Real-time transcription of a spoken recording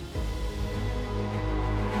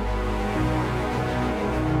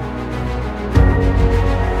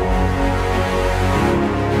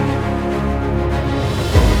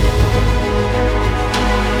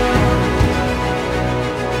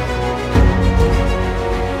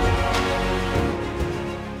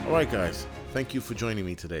right, guys. Thank you for joining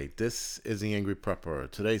me today. This is the Angry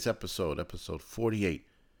Prepper. Today's episode 48,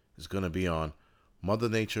 is going to be on Mother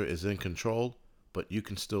Nature is in control, but you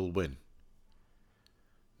can still win.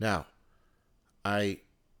 Now,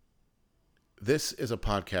 this is a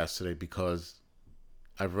podcast today because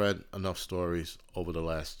I've read enough stories over the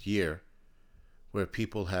last year where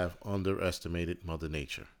people have underestimated Mother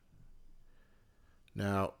Nature.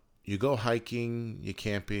 Now, you go hiking, you're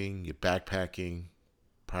camping, you're backpacking,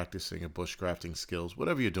 practicing your bushcrafting skills,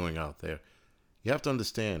 whatever you're doing out there, you have to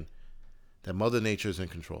understand that Mother Nature is in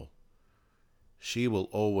control. She will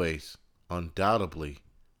always, undoubtedly,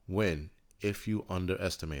 win if you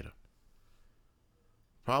underestimate her.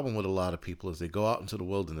 Problem with a lot of people is they go out into the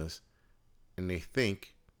wilderness and they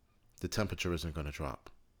think the temperature isn't going to drop.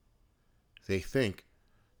 They think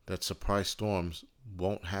that surprise storms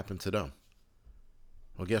won't happen to them.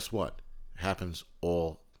 Well, guess what? It happens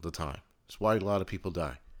all the time. That's why a lot of people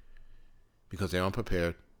die. Because they're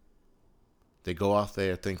unprepared. They go out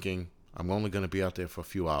there thinking, I'm only going to be out there for a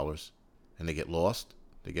few hours. And they get lost.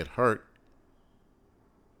 They get hurt.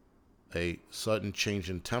 A sudden change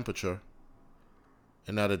in temperature.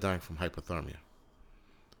 And now they're dying from hypothermia.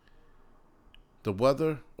 The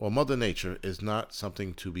weather or Mother Nature is not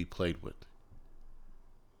something to be played with.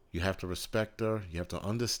 You have to respect her. You have to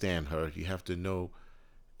understand her. You have to know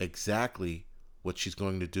exactly what she's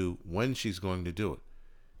going to do when she's going to do it.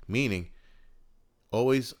 Meaning,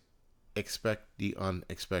 always expect the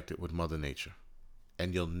unexpected with Mother Nature.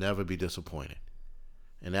 And you'll never be disappointed.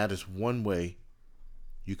 And that is one way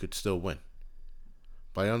you could still win.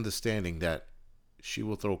 By understanding that she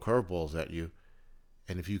will throw curveballs at you.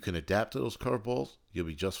 And if you can adapt to those curveballs, you'll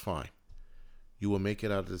be just fine. You will make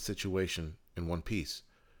it out of the situation in one piece.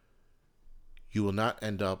 You will not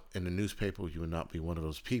end up in the newspaper. You will not be one of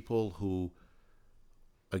those people who,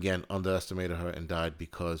 again, underestimated her and died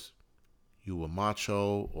because you were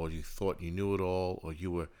macho or you thought you knew it all or you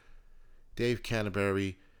were Dave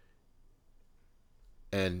Canterbury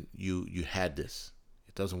and you had this.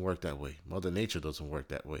 It doesn't work that way. Mother Nature doesn't work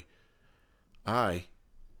that way. I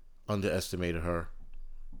underestimated her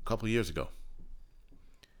a couple years ago.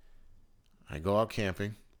 I go out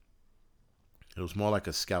camping. It was more like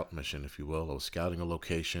a scout mission, if you will. I was scouting a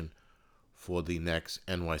location for the next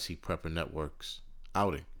NYC Prepper Network's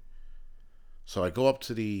outing. So I go up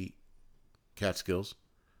to the Catskills,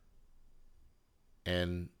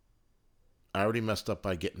 and I already messed up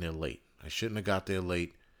by getting there late. I shouldn't have got there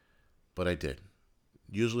late, but I did.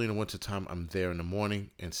 Usually in the wintertime, I'm there in the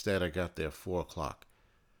morning. Instead, I got there 4 o'clock.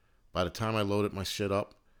 By the time I loaded my shit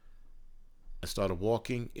up, I started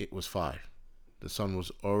walking. It was 5. The sun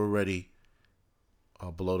was already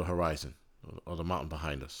below the horizon, or the mountain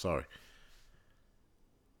behind us, sorry.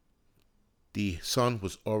 The sun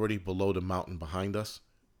was already below the mountain behind us,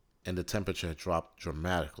 and the temperature had dropped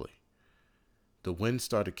dramatically. The wind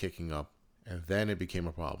started kicking up, and then it became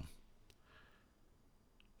a problem.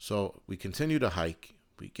 So we continue to hike.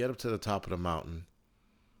 We get up to the top of the mountain,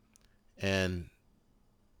 and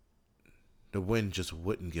the wind just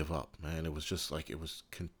wouldn't give up, man. It was just like it was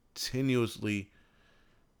continuously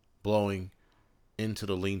blowing into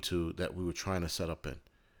the lean-to that we were trying to set up in.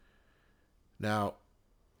 Now,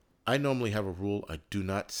 I normally have a rule. I do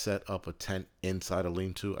not set up a tent inside a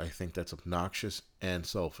lean-to. I think that's obnoxious and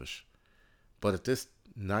selfish. But at this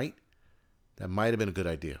night, that might have been a good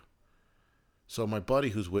idea. So my buddy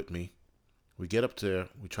who's with me, we get up there,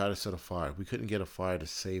 we try to set a fire. We couldn't get a fire to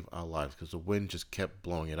save our lives because the wind just kept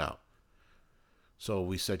blowing it out. So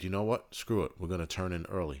we said, you know what? Screw it. We're going to turn in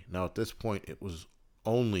early. Now, at this point, it was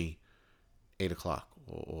only 8 o'clock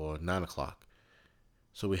or 9 o'clock.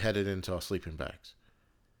 So we headed into our sleeping bags.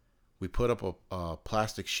 We put up a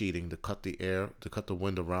plastic sheeting to cut the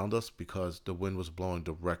wind around us because the wind was blowing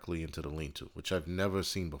directly into the lean-to, which I've never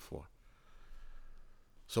seen before.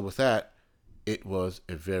 So with that, it was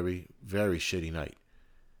a very, very shitty night.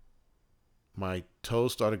 My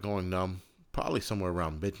toes started going numb, probably somewhere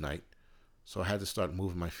around midnight. So I had to start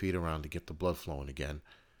moving my feet around to get the blood flowing again.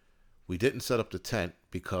 We didn't set up the tent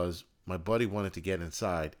because my buddy wanted to get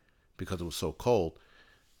inside because it was so cold.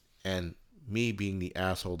 And me being the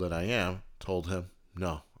asshole that I am, told him,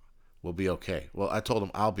 no, we'll be okay. Well, I told him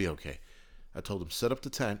I'll be okay. I told him, set up the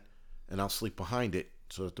tent and I'll sleep behind it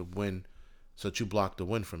so that you block the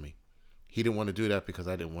wind from me. He didn't want to do that because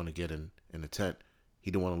I didn't want to get in the tent. He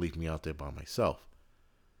didn't want to leave me out there by myself.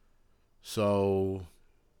 So,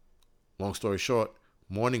 long story short,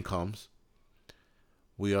 morning comes.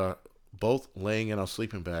 We are both laying in our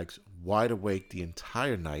sleeping bags, wide awake the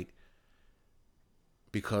entire night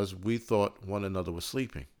because we thought one another was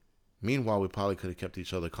sleeping. Meanwhile, we probably could have kept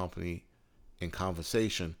each other company in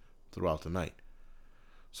conversation throughout the night.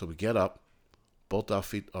 So we get up, both our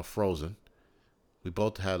feet are frozen. We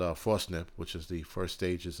both had a frost nip, which is the first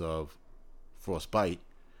stages of frostbite,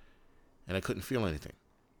 and I couldn't feel anything.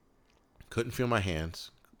 Couldn't feel my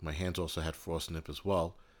hands. My hands also had frost nip as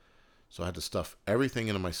well. So I had to stuff everything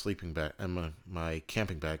into my sleeping bag and my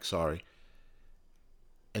camping bag, sorry.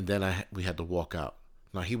 And then we had to walk out.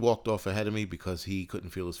 Now he walked off ahead of me because he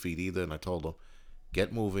couldn't feel his feet either, and I told him,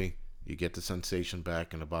 get moving. You get the sensation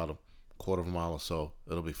back in about a quarter of a mile or so.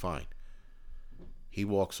 It'll be fine. He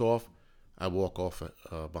walks off. I walk off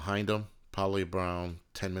behind him, probably around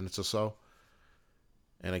 10 minutes or so.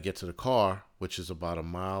 And I get to the car, which is about a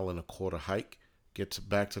 1.25 mile hike. Get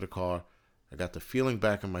back to the car. I got the feeling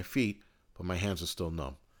back in my feet, but my hands are still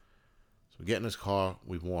numb. So we get in this car,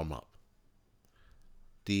 we warm up.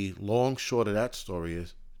 The long short of that story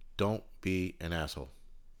is, don't be an asshole.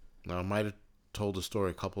 Now, I might have told the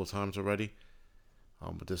story a couple of times already,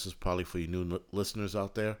 but this is probably for you new listeners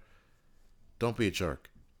out there. Don't be a jerk.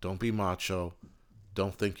 Don't be macho.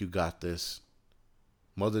 Don't think you got this.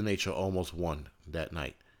 Mother Nature almost won that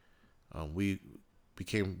night. We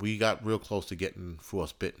got real close to getting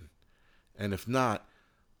frostbitten, and if not,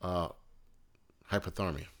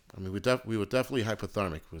 hypothermia. I mean, we were definitely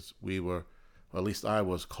hypothermic. Or at least I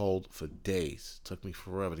was cold for days. It took me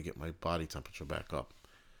forever to get my body temperature back up.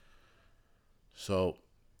 So,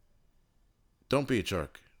 don't be a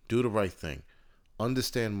jerk. Do the right thing.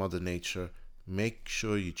 Understand Mother Nature. Make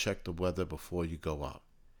sure you check the weather before you go out.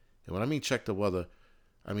 And when I mean check the weather,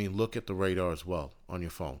 I mean look at the radar as well on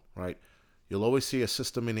your phone, right? You'll always see a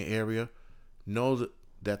system in the area. Know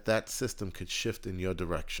that system could shift in your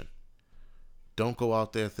direction. Don't go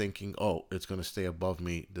out there thinking, oh, it's going to stay above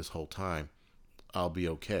me this whole time. I'll be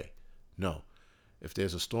okay. No. If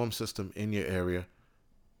there's a storm system in your area,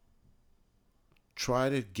 try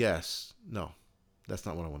to guess. No, that's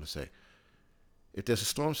not what I want to say. If there's a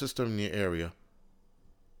storm system in your area,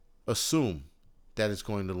 assume that it's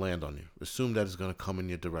going to land on you. Assume that it's going to come in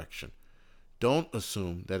your direction. Don't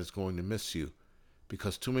assume that it's going to miss you,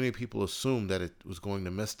 because too many people assumed that it was going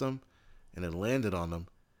to miss them and it landed on them.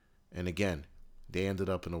 And again, they ended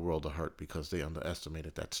up in a world of hurt because they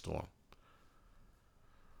underestimated that storm.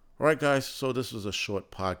 All right, guys, so this was a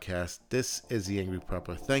short podcast. This is The Angry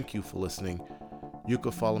Prepper. Thank you for listening. You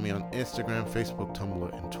can follow me on Instagram, Facebook,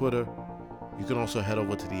 Tumblr, and Twitter. You can also head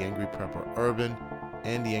over to The Angry Prepper Urban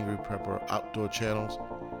and The Angry Prepper Outdoor channels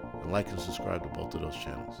and like and subscribe to both of those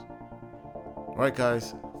channels. All right,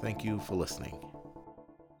 guys, thank you for listening.